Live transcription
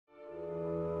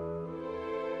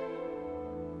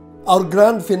Our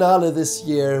grand finale this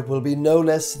year will be no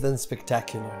less than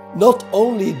spectacular. Not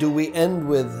only do we end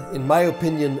with, in my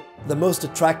opinion, the most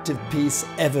attractive piece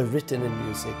ever written in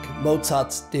music,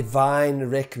 Mozart's Divine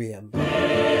Requiem.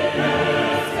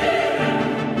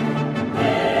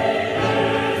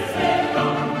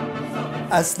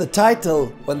 As the title,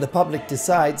 When the Public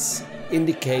Decides,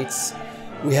 indicates,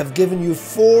 we have given you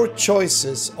 4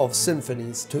 choices of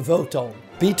symphonies to vote on.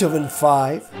 Beethoven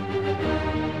 5,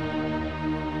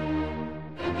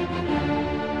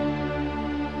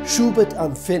 Schubert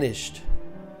Unfinished,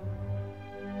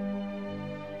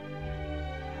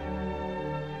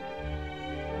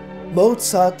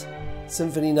 Mozart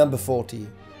Symphony No. 40,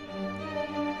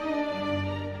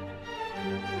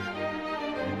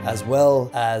 as well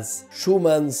as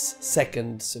Schumann's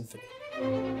Second Symphony.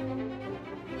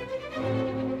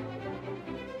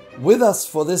 With us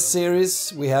for this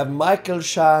series we have Michael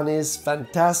Shani's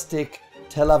fantastic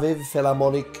Tel Aviv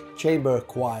Philharmonic Chamber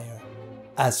Choir,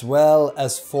 as well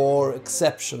as 4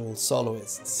 exceptional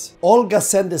soloists. Olga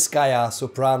Sendeskaya,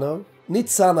 soprano,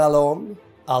 Nitzan Alon,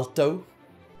 alto,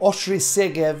 Oshri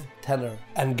Segev, tenor,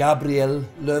 and Gabriel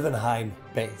Löwenheim,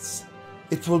 bass.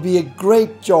 It will be a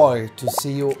great joy to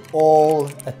see you all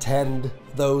attend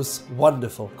those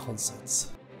wonderful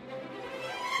concerts.